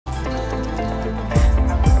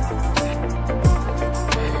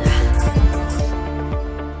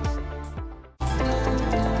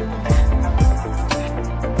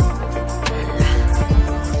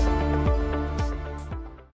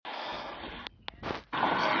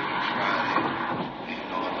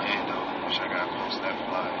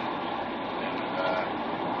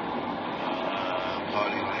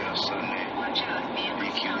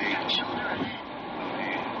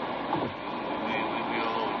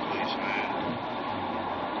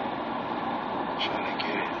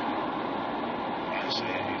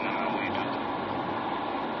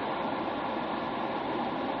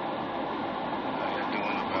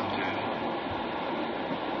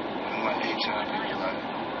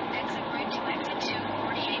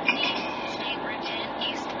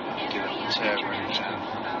Get up the tab right now.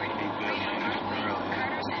 Be Billy in it from earlier.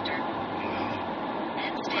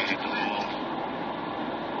 Might hit the mall.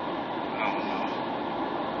 I don't know.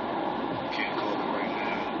 Can't call it right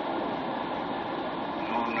now.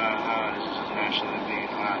 No, I'm not high. This is just naturally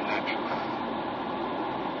being high, natural high.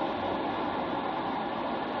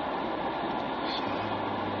 So,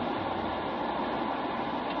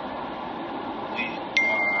 I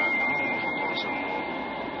don't know if I'm going to the mall.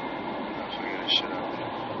 I'll figure this shit out.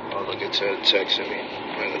 I'll look at Ted texting me.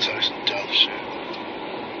 I'm gonna text some dumb shit.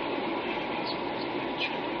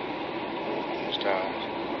 Almost died.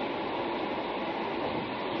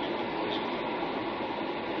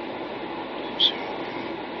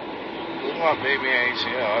 Who's my baby in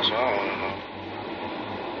ATL? That's what I wanna know.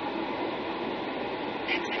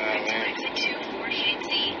 Nah, man.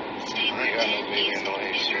 I ain't got no baby in no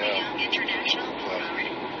ATL. But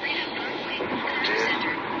if I did,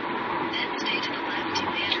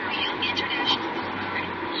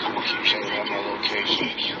 I'm gonna keep checking out my location.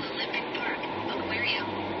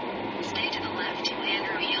 Stay to the left to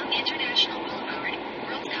Andrew Young International Boulevard,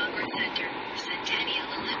 World Congress Center, Centennial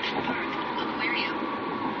Olympic Park, Aquarium.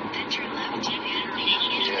 Then turn left to Andrew Young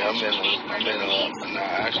International Boulevard.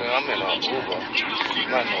 I'm in a Uber.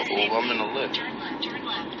 Not no Uber, I'm in a Lyft.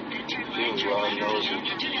 Dude, y'all knows it.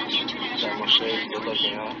 Got my shades, good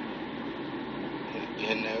looking, y'all.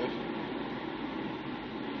 In there.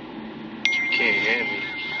 Can't hear me.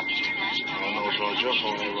 I don't know what's wrong with your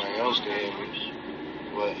phone, everybody else can hear me.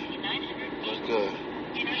 But, what's good?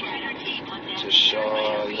 To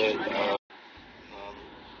Charlotte,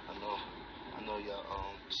 I know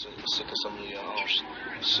y'all, sick of some of your,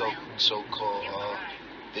 so-called,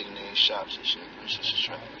 big name shops and shit. This shit's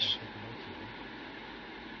trash.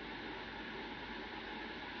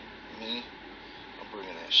 Me, I'm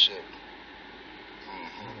bringing that shit.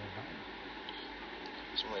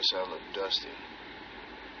 Somebody said I look dusty.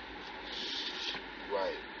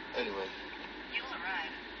 Right. Anyway.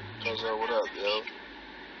 Cuz, what up, yo?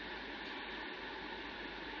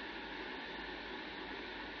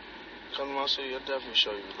 Come to my city, I'll definitely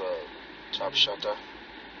show you love. Top shutter.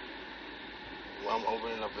 Well, I'm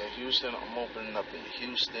opening up in Houston. I'm opening up in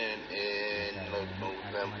Houston in like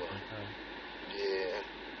November. Yeah.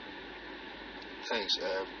 Thanks,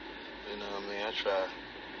 Ab. You know what I mean? I try.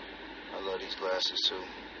 I love these glasses too.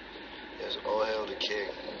 Yes, all hail the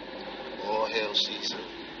king. All hail Caesar.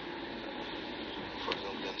 Fucking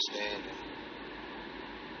understanding.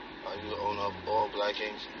 Are you the owner of all Black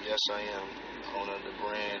Ink? Yes, I am. The owner of the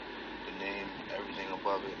brand, the name, everything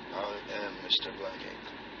above it. I am Mr. Black Ink.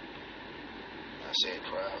 I say it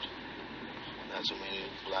proud. Not too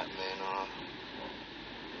many black men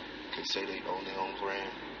can say they own their own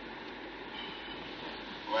brand.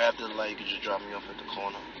 Right after the light, you could just drop me off at the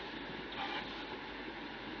corner.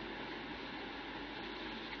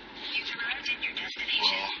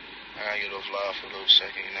 Well, I gotta get off live for a little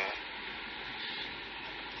second, you know.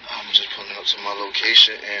 I'm just pulling up to my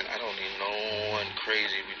location, and I don't need no one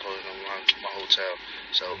crazy to be pulling up my hotel.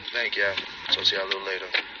 So, thank y'all. Talk to y'all a little later.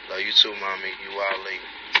 Love you too, mommy. You out late.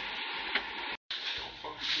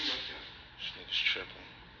 This nigga's tripping.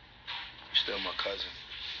 You still my cousin.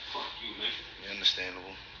 Fuck you, man. You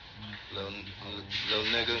understandable. Little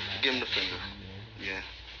nigga, give him the finger. Yeah,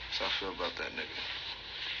 that's how I feel about that nigga.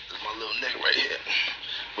 That's my little nigga right here.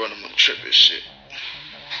 Running on tripping shit.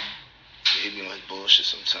 Yeah, he be on his bullshit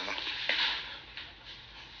sometimes.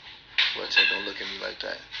 But I say, don't look at me like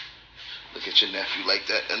that. Look at your nephew like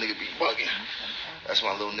that. That nigga be bugging. That's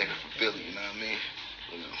my little nigga from Philly, you know what I mean?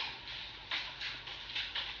 You know.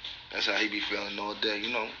 That's how he be feeling all day.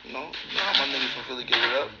 You know how my nigga from Philly give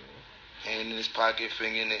it up? Hand in his pocket,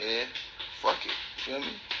 finger in the air. Fuck it. Feel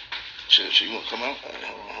me? Chill, you wanna come out? Alright,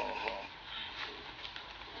 hold on.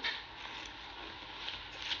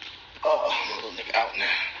 Oh, my little nigga out now.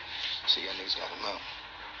 See, y'all niggas got him out.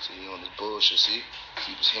 See, he on this bullshit, see?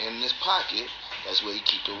 Keep his hand in his pocket. That's where he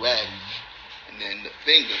keep the rag. And then the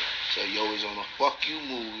finger. So he always on a fuck you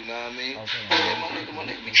move, you know what I mean? Okay. Yeah, my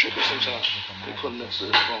nigga be tripping sometimes. They put him next to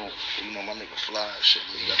his phone. You know, my nigga fly and shit.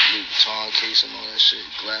 He got the Louis Vuitton case and all that shit.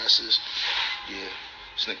 Glasses. Yeah.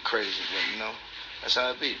 This nigga crazy, but you know, that's how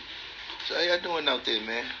it be. So how y'all doing out there,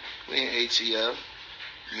 man? We in ATL.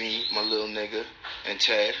 Me, my little nigga, and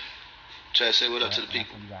Ted. Ted, say what up to the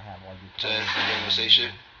people. Ted, you wanna say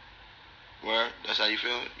shit? Word? That's how you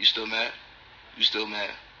feel? You still mad? You still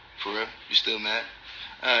mad? For real? You still mad?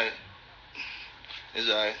 Alright. It's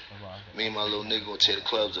alright. Me and my little nigga gonna tear the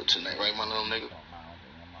clubs up tonight, right, my little nigga?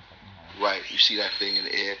 Right, you see that thing in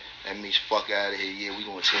the air, that means fuck out of here. Yeah, we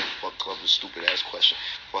gonna tear the fuck club. A stupid ass question.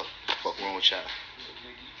 Fuck wrong with y'all?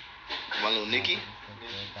 My little Nikki?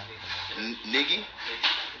 Niggy?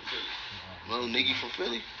 My little Niggy from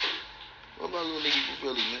Philly? What about little Niggy from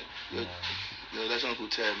Philly, man? Yo, that's Uncle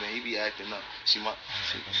Ted, man. He be acting up. See my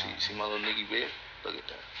little Niggy beard? Look at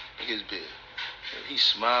that. Look at his beard. He's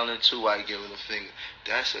smiling too while he giving a finger.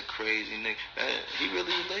 That's a crazy nigga. He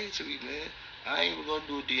really related to me, man. I ain't even gonna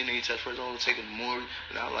do a DNA test first. I'm gonna take a Maury,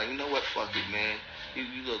 and I'm like, you know what? Fuck it, man. You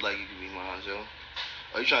look like you could be mine, Joe.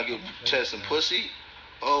 Are you trying to give Ted some pussy?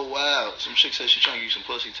 Oh wow, some chick said she trying to give you some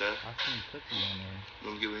pussy, Ted. I seen pussy on there. You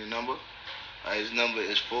want me to give you your number? Alright, his number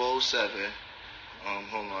is 407.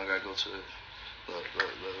 Hold on, I gotta go to it. Look.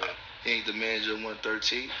 He ain't the manager of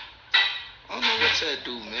 113. I don't know what Ted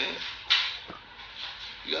do, man.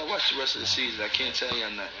 You gotta watch the rest of the season. I can't tell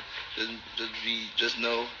y'all nothing. Just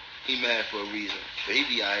know he mad for a reason. But he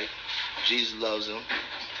be alright. Jesus loves him.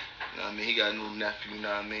 You know what I mean? He got a new nephew, you know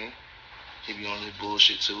what I mean? He be on his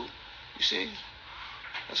bullshit too. You see?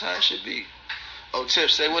 That's how it should be. Oh,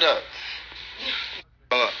 Tiff, say what up.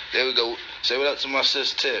 There we go. Say what up to my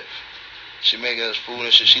sis Tiff. She making us food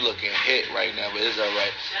and shit. She looking hit right now, but it's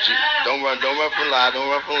alright. Don't run from live. Don't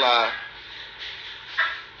run from live.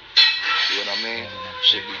 See what I mean?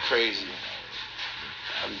 Shit be crazy.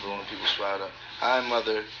 I be blowing people's spot up. Hi,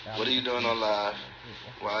 mother. What are you doing on live?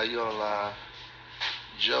 Why are you on live?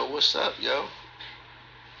 Joe, what's up, yo?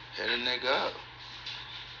 Hit a nigga up.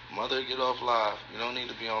 Mother, get off live. You don't need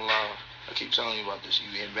to be on live. I keep telling you about this.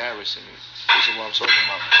 You embarrassing me. This is what I'm talking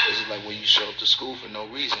about. This is like when you show up to school for no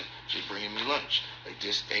reason. Just bringing me lunch. Like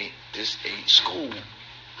this ain't school. God.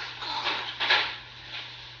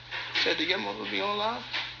 Said, did your mother be on live?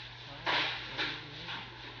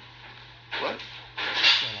 What?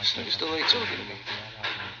 This nigga still ain't talking to me.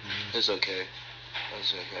 It's okay.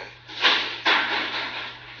 It's okay.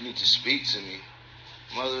 You need to speak to me.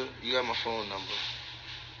 Mother, you got my phone number.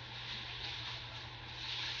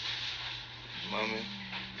 Mommy,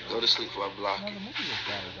 go to sleep before I block you.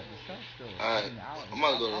 Alright, I'm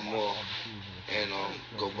about to go to the mall and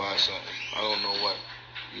go buy something. I don't know what.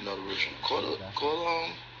 You know the ritual. Call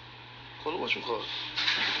what you call it?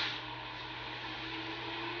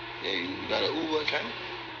 Yeah, you got an Uber account?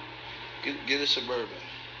 Get a Suburban.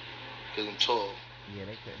 Cause I'm tall. Yeah,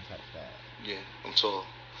 they couldn't touch that. Yeah, I'm tall.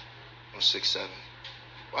 I'm 6'7".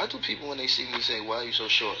 Why do people when they see me say, why are you so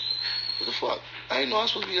short? What the fuck? I didn't know I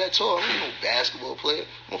was supposed to be that tall. I ain't no basketball player.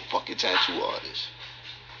 I'm a fucking tattoo artist.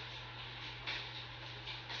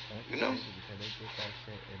 You know?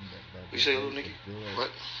 You say, little nigga?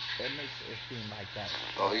 What? That makes it seem like that.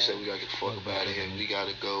 Oh, he said we gotta get the fuck up out of here. We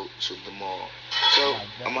gotta go to the mall. So,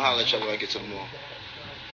 I'm gonna holler at y'all when I get to the mall.